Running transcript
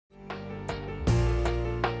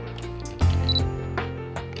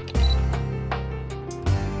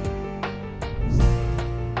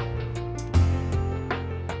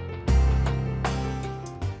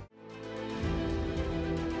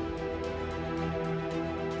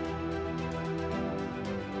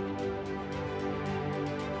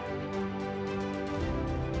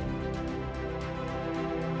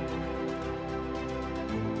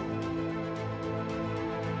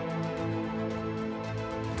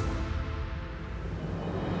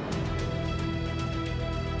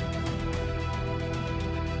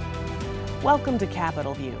Welcome to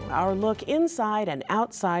Capitol View, our look inside and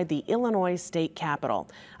outside the Illinois State Capitol.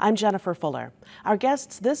 I'm Jennifer Fuller. Our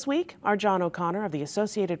guests this week are John O'Connor of the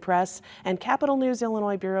Associated Press and Capitol News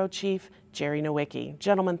Illinois Bureau Chief Jerry Nowicki.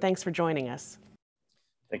 Gentlemen, thanks for joining us.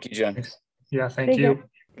 Thank you, Jen. Yeah, thank you.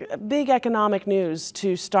 Big economic news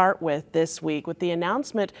to start with this week with the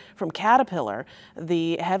announcement from Caterpillar,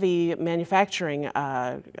 the heavy manufacturing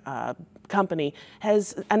company,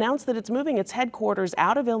 has announced that it's moving its headquarters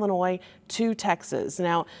out of Illinois to Texas.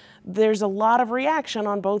 Now, there's a lot of reaction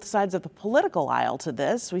on both sides of the political aisle to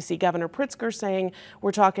this. We see Governor Pritzker saying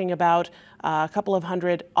we're talking about a couple of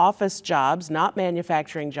hundred office jobs, not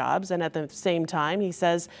manufacturing jobs. And at the same time, he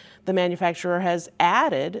says the manufacturer has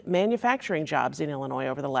added manufacturing jobs in Illinois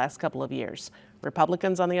over the last couple of years.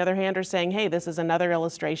 Republicans, on the other hand, are saying, hey, this is another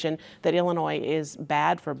illustration that Illinois is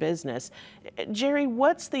bad for business. Jerry,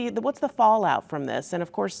 what's the fallout from this? And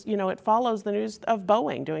of course, you know, it follows the news of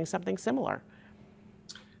Boeing doing something similar.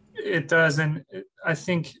 It does. And I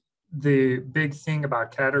think the big thing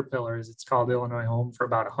about Caterpillar is it's called Illinois home for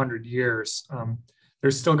about 100 years.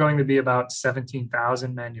 There's still going to be about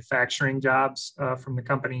 17,000 manufacturing jobs from the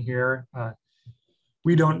company here.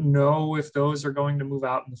 We don't know if those are going to move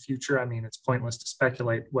out in the future. I mean, it's pointless to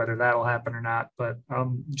speculate whether that'll happen or not, but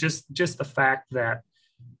just the fact that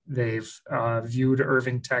they've viewed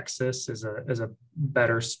Irving, Texas as a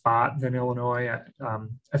better spot than Illinois.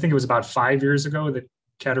 I think it was about 5 years ago that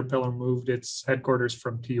Caterpillar moved its headquarters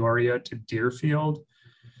from Peoria to Deerfield.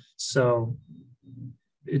 So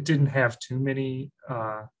it didn't have too many,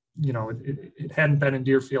 it hadn't been in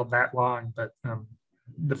Deerfield that long, but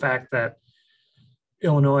the fact that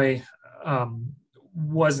Illinois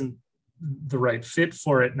wasn't the right fit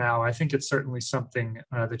for it now, I think it's certainly something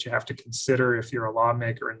that you have to consider if you're a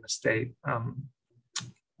lawmaker in the state.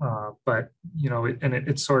 But, you know,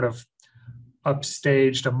 it sort of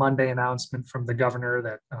upstaged a Monday announcement from the governor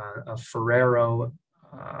that Ferrero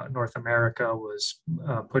North America was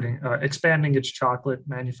expanding its chocolate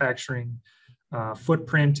manufacturing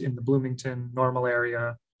footprint in the Bloomington, Normal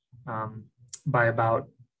area by about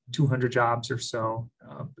 200 jobs or so,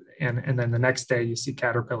 and then the next day you see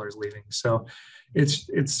Caterpillar's leaving. So it's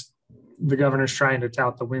the governor's trying to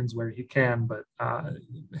tout the wins where he can, but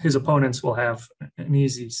his opponents will have an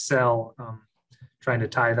easy sell trying to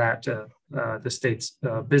tie that to the state's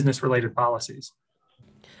business-related policies.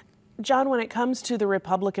 John, when it comes to the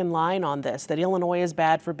Republican line on this, that Illinois is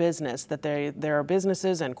bad for business, that there are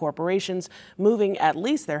businesses and corporations moving at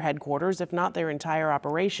least their headquarters, if not their entire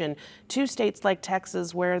operation, to states like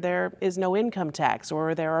Texas where there is no income tax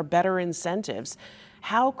or there are better incentives.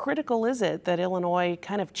 How critical is it that Illinois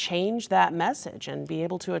kind of change that message and be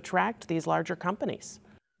able to attract these larger companies?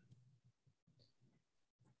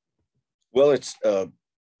 Well, it's a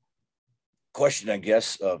question, I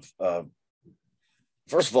guess, of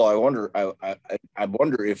first of all, I wonder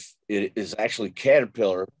if it is actually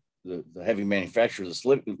Caterpillar, the heavy manufacturer that's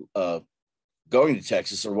going to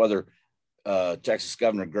Texas, or whether Texas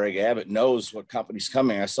Governor Greg Abbott knows what company's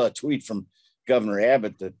coming. I saw a tweet from Governor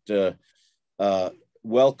Abbott that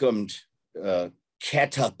welcomed Caterpillar,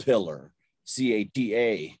 Caterpillar.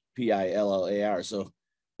 So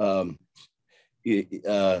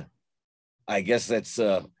I guess that's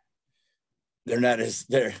they're not as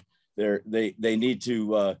they need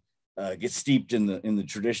to get steeped in the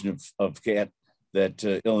tradition of CAT that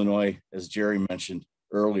Illinois, as Jerry mentioned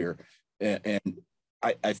earlier, and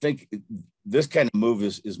I think this kind of move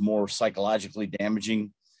is more psychologically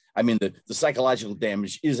damaging. I mean, the psychological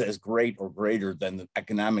damage is as great or greater than the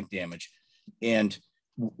economic damage, and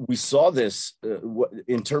we saw this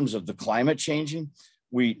in terms of the climate changing.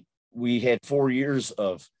 We had 4 years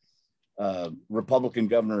of Republican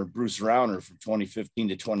Governor Bruce Rauner from 2015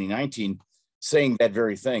 to 2019 saying that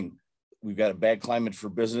very thing. We've got a bad climate for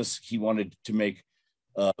business. He wanted to make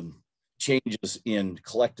changes in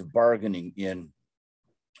collective bargaining, in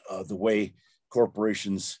the way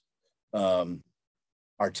corporations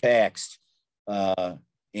are taxed,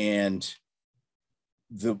 and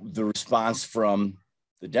the response from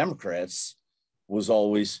the Democrats was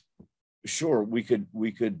always, sure, we could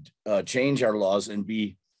change our laws and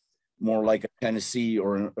be more like a Tennessee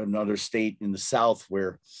or another state in the South,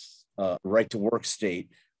 where right to work state,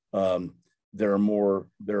 there are more.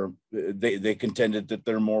 They contended that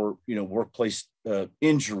there are more, workplace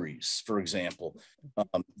injuries, for example,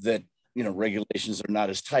 that regulations are not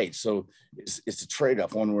as tight. So it's a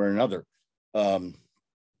trade-off one way or another. I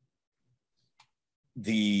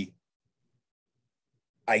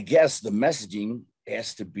guess the messaging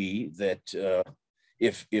has to be that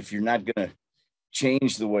if you're not going to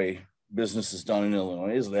change the way business is done in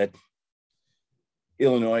Illinois, is that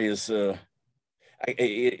Illinois is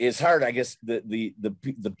it's hard. I guess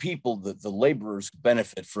the people, the laborers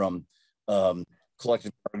benefit from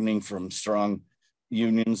collective bargaining, from strong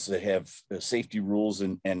unions that have safety rules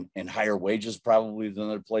and higher wages probably than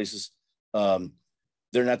other places.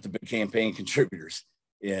 They're not the big campaign contributors,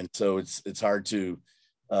 and so it's hard to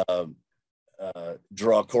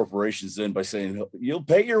draw corporations in by saying you'll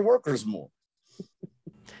pay your workers more.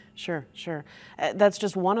 Sure, sure. That's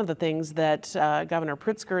just one of the things that Governor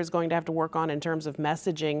Pritzker is going to have to work on in terms of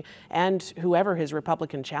messaging, and whoever his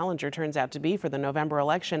Republican challenger turns out to be for the November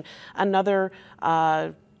election. Another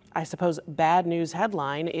I suppose bad news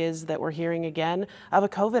headline is that we're hearing again of a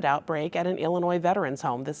COVID outbreak at an Illinois veterans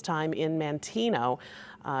home, this time in Manteno.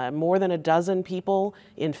 More than a dozen people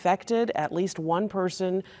infected, at least one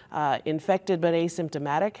person infected but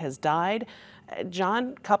asymptomatic has died.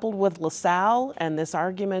 John, coupled with LaSalle and this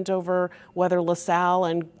argument over whether LaSalle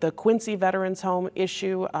and the Quincy Veterans Home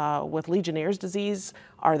issue with Legionnaire's disease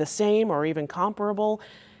are the same or even comparable,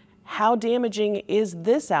 how damaging is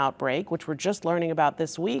this outbreak, which we're just learning about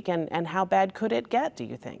this week, and how bad could it get, do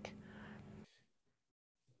you think?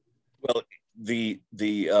 Well, the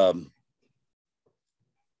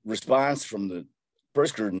response from the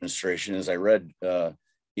Pritzker administration, as I read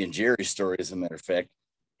in Jerry's story, as a matter of fact,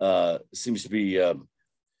 seems to be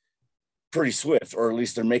pretty swift, or at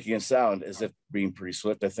least they're making it sound as if being pretty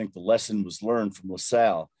swift. I think the lesson was learned from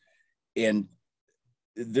LaSalle, and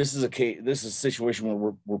this is a situation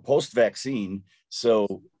where we're post-vaccine.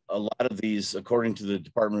 So a lot of these, according to the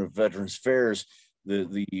Department of Veterans Affairs,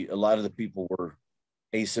 a lot of the people were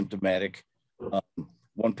asymptomatic.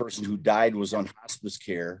 One person who died was on hospice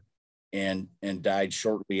care and died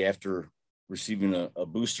shortly after receiving a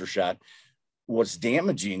booster shot. What's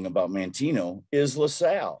damaging about Manteno is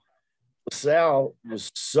LaSalle. LaSalle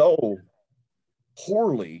was so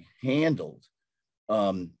poorly handled.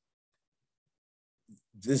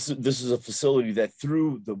 This is a facility that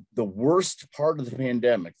through the worst part of the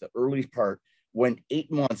pandemic, the early part, went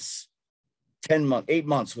 8 months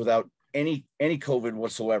without any COVID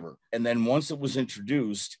whatsoever. And then once it was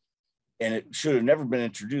introduced, and it should have never been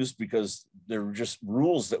introduced because there were just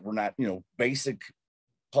rules that were not, basic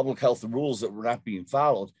public health rules that were not being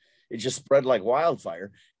followed, it just spread like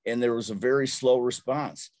wildfire. And there was a very slow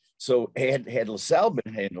response. So had LaSalle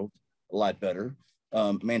been handled a lot better,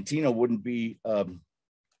 Manteno wouldn't be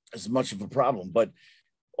as much of a problem. But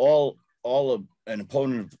all of an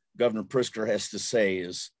opponent of Governor Pritzker has to say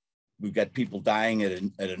is, we've got people dying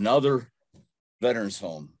at another veterans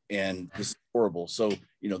home, and this is horrible. So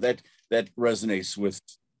that resonates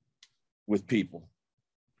with people.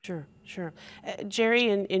 Sure, sure. Jerry,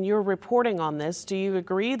 in your reporting on this, do you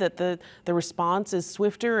agree that the response is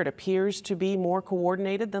swifter? It appears to be more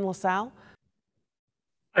coordinated than LaSalle?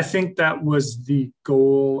 I think that was the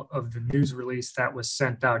goal of the news release that was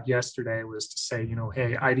sent out yesterday, was to say,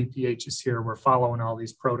 hey, IDPH is here. We're following all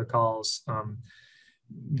these protocols,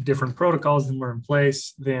 different protocols than were in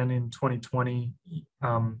place than in 2020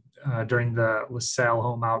 during the LaSalle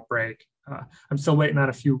home outbreak. I'm still waiting on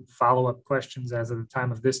a few follow-up questions as of the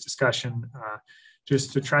time of this discussion,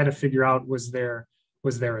 just to try to figure out, was there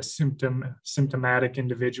a symptomatic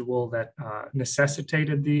individual that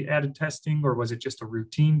necessitated the added testing, or was it just a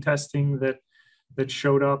routine testing that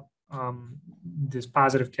showed up this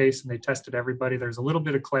positive case and they tested everybody? There's a little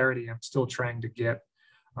bit of clarity I'm still trying to get,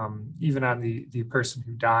 even on the person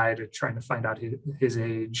who died, trying to find out his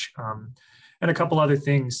age, and a couple other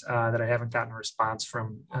things that I haven't gotten a response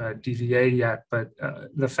from DVA yet. But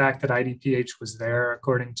the fact that IDPH was there,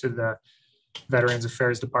 according to the Veterans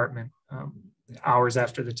Affairs Department, hours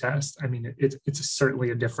after the test, I mean, it's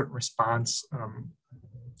certainly a different response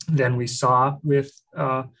than we saw with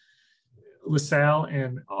LaSalle.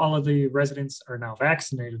 And all of the residents are now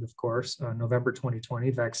vaccinated, of course. November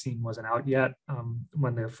 2020, vaccine wasn't out yet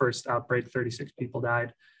when the first outbreak, 36 people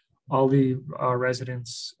died. All the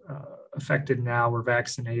residents affected now were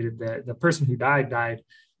vaccinated. The person who died,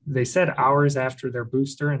 they said, hours after their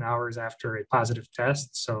booster and hours after a positive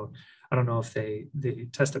test. So I don't know if they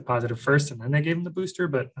tested positive first and then they gave them the booster,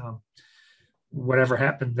 but whatever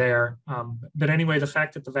happened there. But anyway, the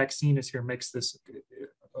fact that the vaccine is here makes this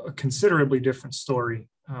a considerably different story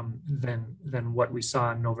than what we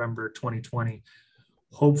saw in November 2020.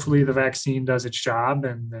 Hopefully the vaccine does its job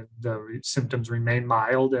and the symptoms remain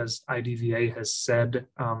mild, as IDVA has said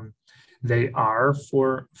they are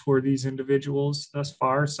for these individuals thus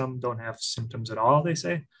far. Some don't have symptoms at all, they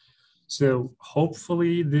say. So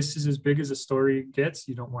hopefully this is as big as a story gets.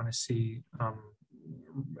 You don't want to see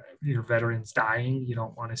your veterans dying. You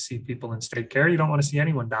don't want to see people in state care. You don't want to see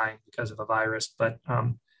anyone dying because of a virus. But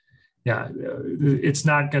yeah, it's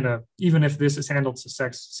not going to, even if this is handled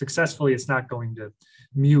successfully, it's not going to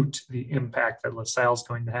mute the impact that LaSalle's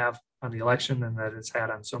going to have on the election and that it's had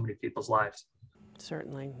on so many people's lives.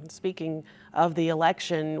 Certainly. Speaking of the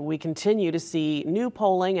election, we continue to see new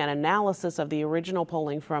polling and analysis of the original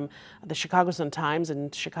polling from the Chicago Sun-Times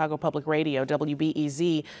and Chicago Public Radio,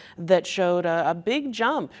 WBEZ, that showed a big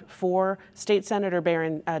jump for State Senator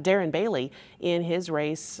Darren Bailey in his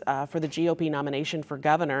race for the GOP nomination for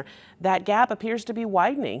governor. That gap appears to be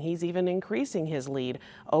widening. He's even increasing his lead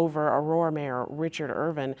over Aurora Mayor Richard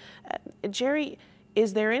Irvin. Jerry,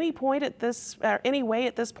 is there any point at this, any way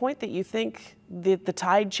at this point that you think the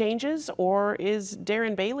tide changes, or is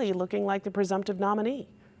Darren Bailey looking like the presumptive nominee?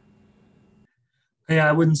 Yeah,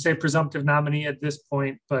 I wouldn't say presumptive nominee at this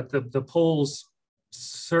point, but the polls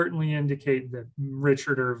certainly indicate that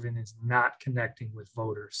Richard Irvin is not connecting with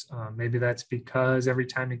voters. Maybe that's because every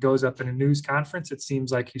time he goes up in a news conference, it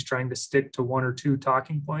seems like he's trying to stick to one or two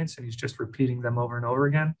talking points and he's just repeating them over and over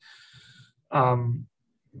again.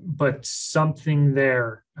 But something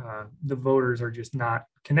there, the voters are just not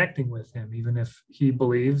connecting with him, even if he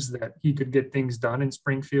believes that he could get things done in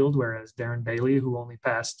Springfield, whereas Darren Bailey, who only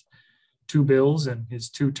passed 2 bills in his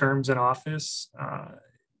 2 terms in office,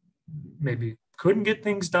 maybe couldn't get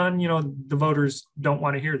things done. You know, the voters don't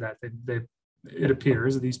want to hear that. It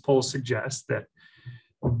appears, these polls suggest that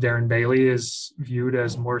Darren Bailey is viewed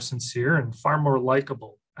as more sincere and far more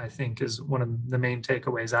likable, I think, is one of the main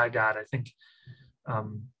takeaways I got. I think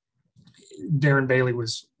Darren Bailey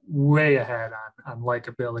was way ahead on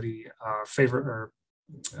likability,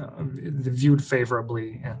 viewed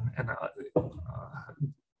favorably, and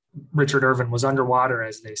Richard Irvin was underwater,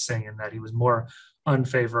 as they say, in that he was more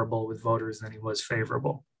unfavorable with voters than he was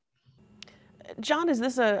favorable. John, is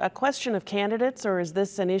this a question of candidates, or is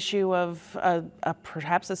this an issue of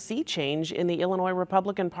perhaps a sea change in the Illinois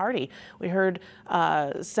Republican Party? We heard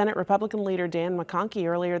Senate Republican leader Dan McConkey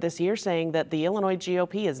earlier this year saying that the Illinois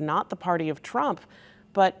GOP is not the party of Trump,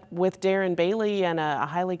 but with Darren Bailey and a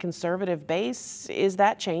highly conservative base, is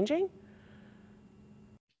that changing?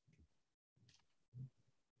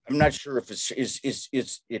 I'm not sure if it's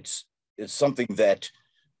something that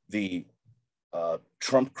the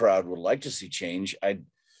Trump crowd would like to see change. I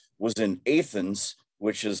was in Athens,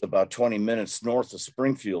 which is about 20 minutes north of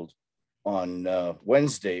Springfield, on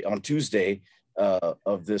Tuesday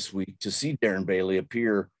of this week, to see Darren Bailey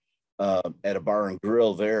appear at a bar and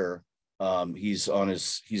grill there. He's on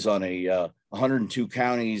a 102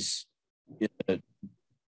 counties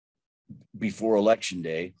before Election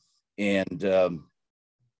Day, and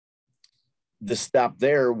the stop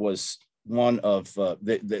there was one of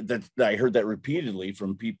that I heard that repeatedly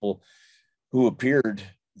from people who appeared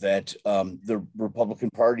that the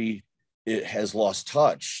Republican Party has lost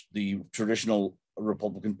touch. The traditional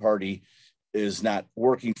Republican Party is not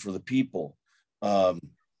working for the people,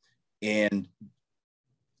 and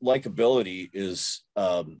likability is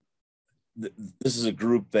this is a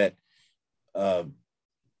group that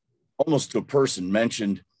almost to a person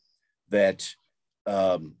mentioned that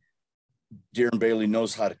Darren Bailey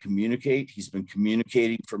knows how to communicate. He's been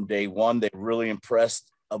communicating from day one. They're really impressed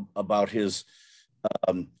about his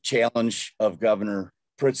challenge of Governor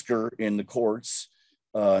Pritzker in the courts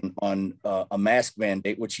on a mask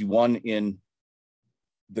mandate, which he won in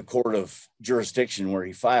the court of jurisdiction where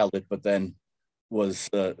he filed it, but then was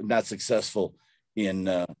not successful in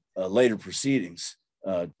later proceedings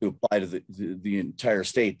to apply to the entire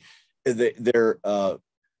state. They're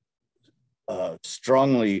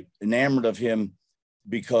strongly enamored of him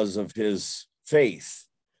because of his faith.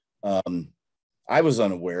 I was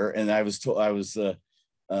unaware, and I was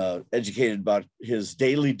educated about his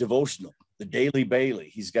daily devotional, the Daily Bailey.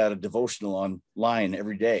 He's got a devotional online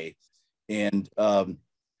every day, and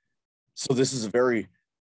so this is a very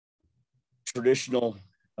traditional,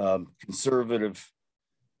 conservative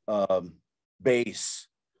base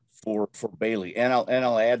for Bailey. And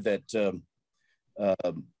I'll add that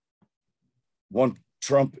one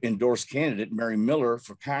Trump endorsed candidate, Mary Miller,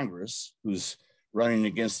 for Congress, who's running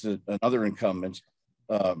against another incumbent,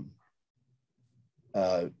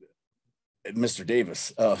 Mr.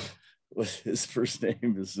 Davis. His first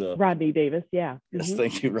name is Rodney Davis. Yeah. Yes, Mm-hmm.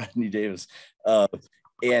 Thank you, Rodney Davis.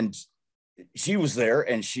 And she was there,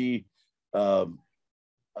 and she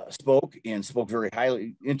spoke very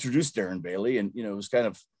highly, introduced Darren Bailey, and it was kind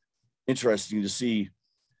of interesting to see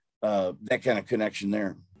that kind of connection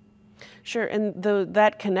there. Sure, and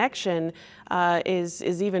that connection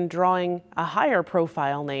is even drawing a higher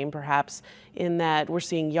profile name, perhaps, in that we're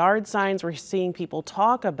seeing yard signs, we're seeing people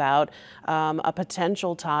talk about a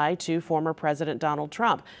potential tie to former President Donald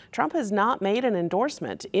Trump. Trump has not made an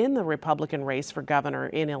endorsement in the Republican race for governor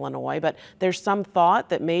in Illinois, but there's some thought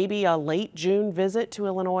that maybe a late June visit to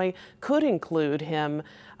Illinois could include him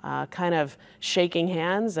kind of shaking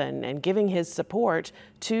hands and giving his support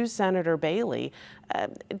to Senator Bailey.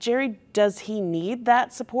 Jerry, does he need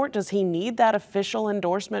that support? Does he need that official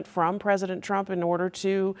endorsement from President Trump in order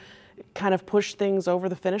to kind of push things over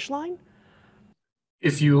the finish line?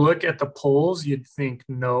 If you look at the polls, you'd think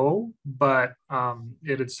no, but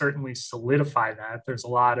it'd certainly solidify that. There's a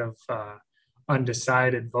lot of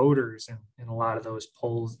undecided voters in a lot of those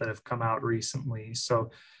polls that have come out recently. So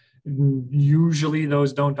usually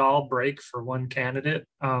those don't all break for one candidate,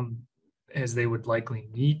 as they would likely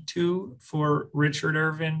need to for Richard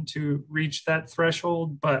Irvin to reach that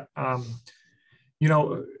threshold. But,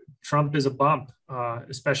 Trump is a bump,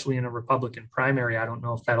 especially in a Republican primary. I don't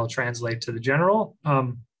know if that'll translate to the general.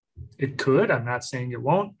 It could. I'm not saying it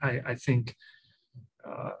won't. I think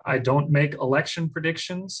I don't make election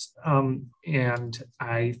predictions, and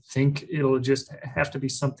I think it'll just have to be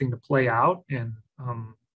something to play out. And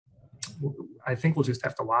I think we'll just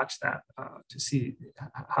have to watch that to see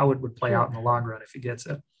how it would play out in the long run if he gets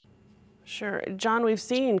it. Sure. John, we've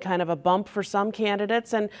seen kind of a bump for some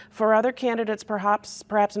candidates, and for other candidates, perhaps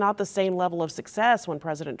not the same level of success when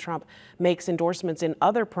President Trump makes endorsements in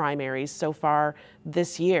other primaries so far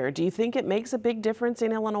this year. Do you think it makes a big difference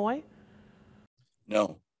in Illinois?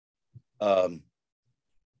 No.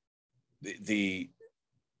 The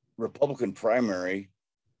Republican primary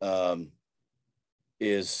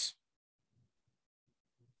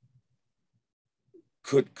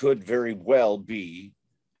could very well be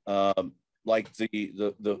like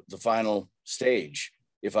the final stage.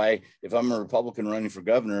 If I'm a Republican running for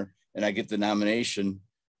governor and I get the nomination,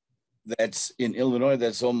 that's in Illinois,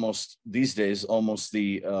 that's almost these days almost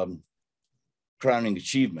the crowning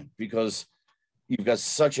achievement, because you've got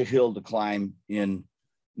such a hill to climb in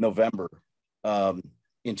November.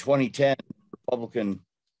 In 2010, Republican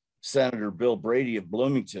Senator Bill Brady of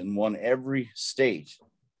Bloomington won every state,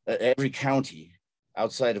 every county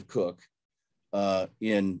outside of Cook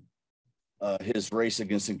in his race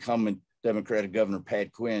against incumbent Democratic Governor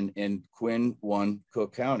Pat Quinn, and Quinn won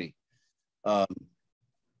Cook County.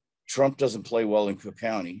 Trump doesn't play well in Cook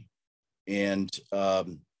County, and I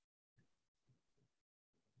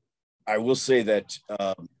will say that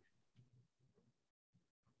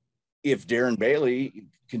if Darren Bailey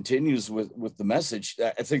continues with the message,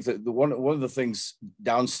 I think that one of the things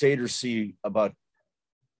downstaters see about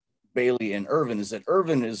Bailey and Irvin is that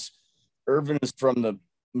Irvin is from the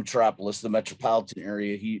metropolis, the metropolitan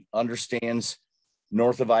area. He understands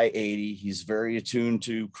north of I-80. He's very attuned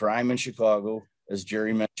to crime in Chicago, as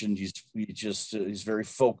Jerry mentioned. He's very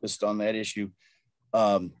focused on that issue,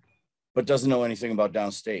 but doesn't know anything about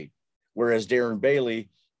downstate. Whereas Darren Bailey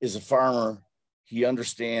is a farmer. He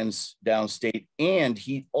understands downstate, and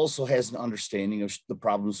he also has an understanding of the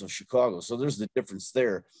problems of Chicago. So there's the difference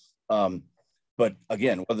there. But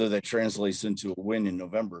again, whether that translates into a win in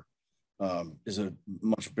November is a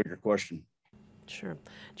much bigger question. Sure.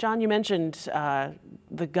 John, you mentioned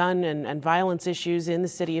the gun and violence issues in the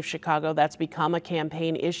city of Chicago. That's become a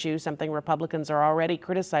campaign issue, something Republicans are already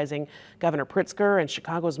criticizing Governor Pritzker and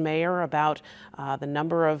Chicago's mayor about the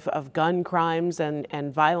number of gun crimes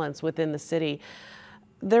and violence within the city.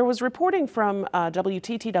 There was reporting from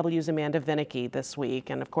WTTW's Amanda Vinicky this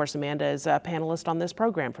week, and of course Amanda is a panelist on this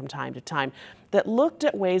program from time to time, that looked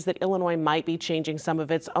at ways that Illinois might be changing some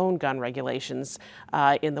of its own gun regulations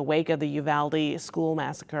in the wake of the Uvalde school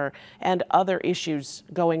massacre and other issues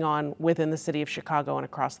going on within the city of Chicago and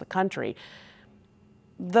across the country.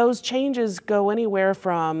 Those changes go anywhere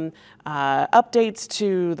from updates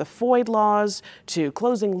to the FOID laws, to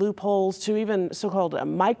closing loopholes, to even so-called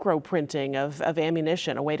micro-printing of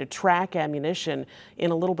ammunition, a way to track ammunition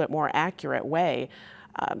in a little bit more accurate way.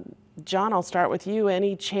 John, I'll start with you.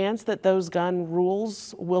 Any chance that those gun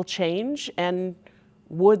rules will change? And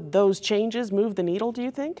would those changes move the needle, do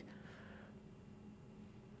you think?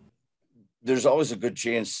 There's always a good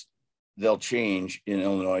chance they'll change in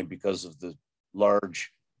Illinois because of the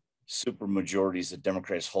large super majorities that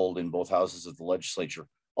Democrats hold in both houses of the legislature.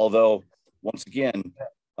 Although, once again,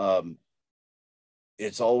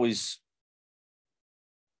 it's always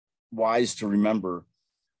wise to remember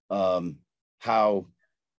how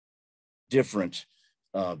different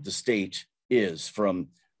the state is from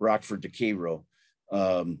Rockford to Cairo,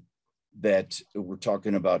 that we're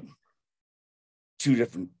talking about two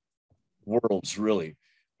different worlds, really.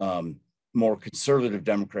 More conservative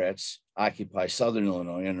Democrats occupy Southern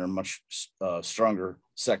Illinois and are much stronger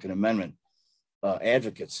Second Amendment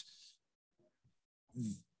advocates.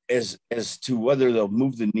 As to whether they'll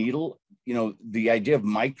move the needle, the idea of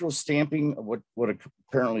micro stamping, what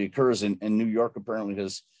apparently occurs, and New York apparently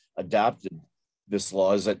has adopted this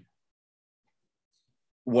law, is that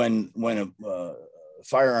when a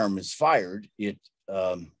firearm is fired, it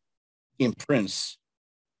imprints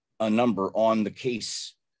a number on the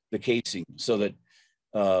casing, so that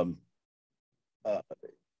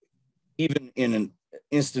even in an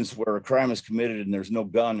instance where a crime is committed and there's no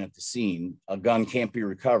gun at the scene, a gun can't be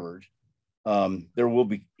recovered, there will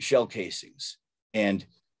be shell casings. And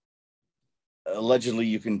allegedly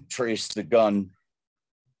you can trace the gun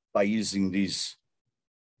by using these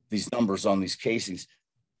numbers on these casings.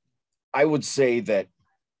 I would say that,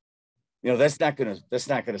 that's not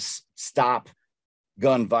gonna stop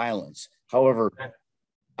gun violence. However,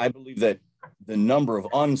 I believe that the number of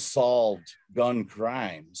unsolved gun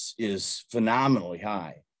crimes is phenomenally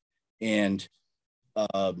high. And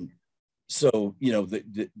so,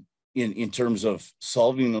 in terms of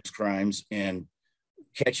solving those crimes and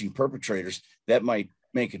catching perpetrators, that might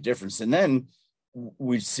make a difference. And then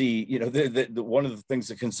we see, one of the things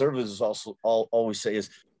that conservatives also always say is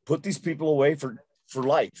put these people away for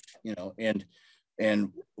life,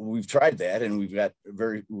 and we've tried that, and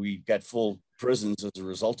we got full prisons as a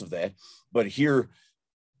result of that. But here,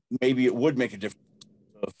 maybe it would make a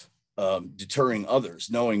difference of deterring others,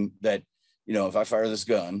 knowing that, if I fire this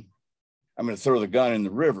gun, I'm going to throw the gun in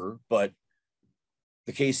the river, but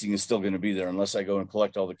the casing is still going to be there unless I go and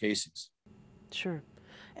collect all the casings. Sure.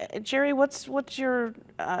 Jerry, what's your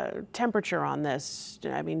temperature on this?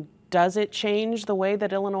 I mean, does it change the way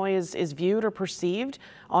that Illinois is viewed or perceived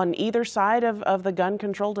on either side of the gun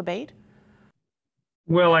control debate?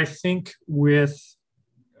 Well, I think will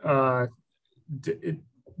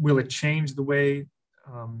it change the way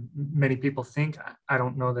many people think? I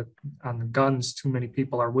don't know that on the guns too many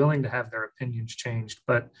people are willing to have their opinions changed,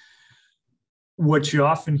 but what you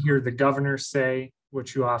often hear the governor say,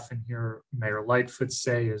 what you often hear Mayor Lightfoot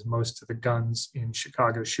say, is most of the guns in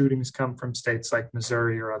Chicago shootings come from states like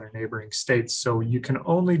Missouri or other neighboring states. So you can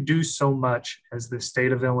only do so much as the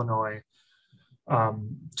state of Illinois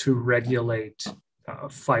to regulate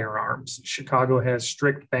firearms. Chicago has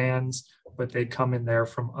strict bans, but they come in there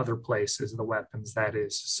from other places, the weapons, that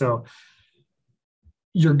is. So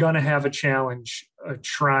you're going to have a challenge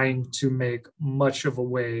trying to make much of a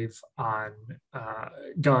wave on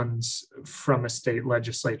guns from a state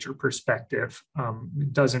legislature perspective.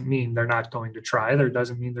 It doesn't mean they're not going to try. There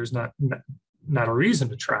doesn't mean there's not a reason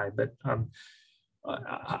to try. But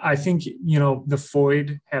I think, the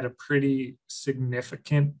FOID had a pretty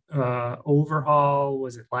significant overhaul.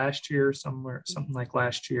 Was it last year, something like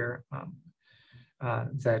last year,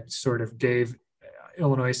 that sort of gave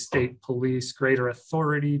Illinois State Police greater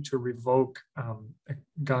authority to revoke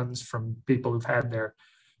guns from people who've had their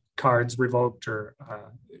cards revoked or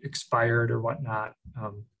expired or whatnot.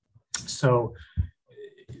 So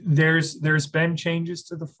there's been changes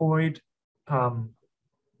to the FOID.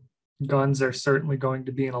 Guns are certainly going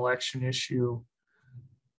to be an election issue.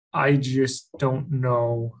 I just don't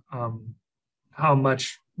know how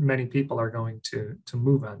much many people are going to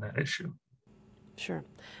move on that issue. Sure.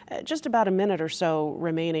 Just about a minute or so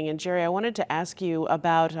remaining. And Jerry, I wanted to ask you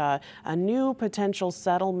about a new potential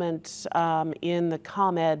settlement in the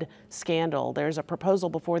ComEd scandal. There's a proposal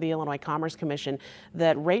before the Illinois Commerce Commission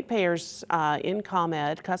that ratepayers in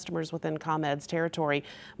ComEd, customers within ComEd's territory,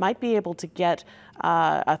 might be able to get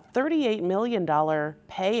a $38 million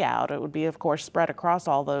payout. It would be, of course, spread across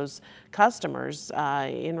all those customers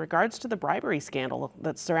in regards to the bribery scandal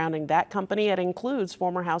that's surrounding that company. It includes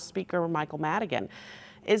former House Speaker Michael Madigan.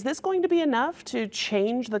 Is this going to be enough to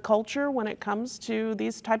change the culture when it comes to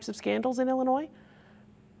these types of scandals in Illinois?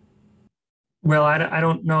 Well, I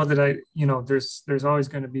don't know that there's always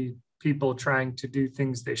going to be people trying to do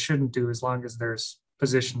things they shouldn't do as long as there's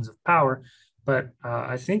positions of power. But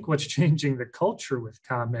I think what's changing the culture with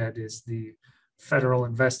ComEd is the federal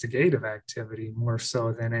investigative activity more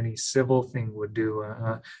so than any civil thing would do.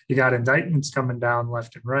 You got indictments coming down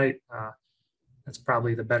left and right. That's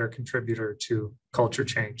probably the better contributor to culture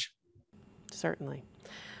change. Certainly.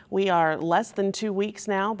 We are less than 2 weeks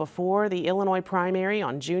now before the Illinois primary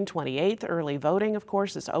on June 28th. Early voting, of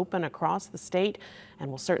course, is open across the state, and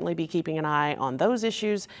we'll certainly be keeping an eye on those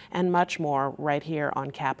issues and much more right here on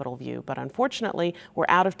Capitol View. But unfortunately, we're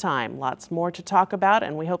out of time. Lots more to talk about,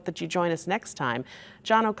 and we hope that you join us next time.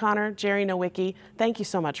 John O'Connor, Jerry Nowicki, thank you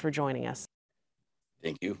so much for joining us.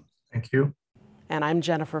 Thank you. Thank you. And I'm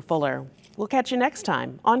Jennifer Fuller. We'll catch you next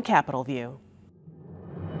time on Capitol View.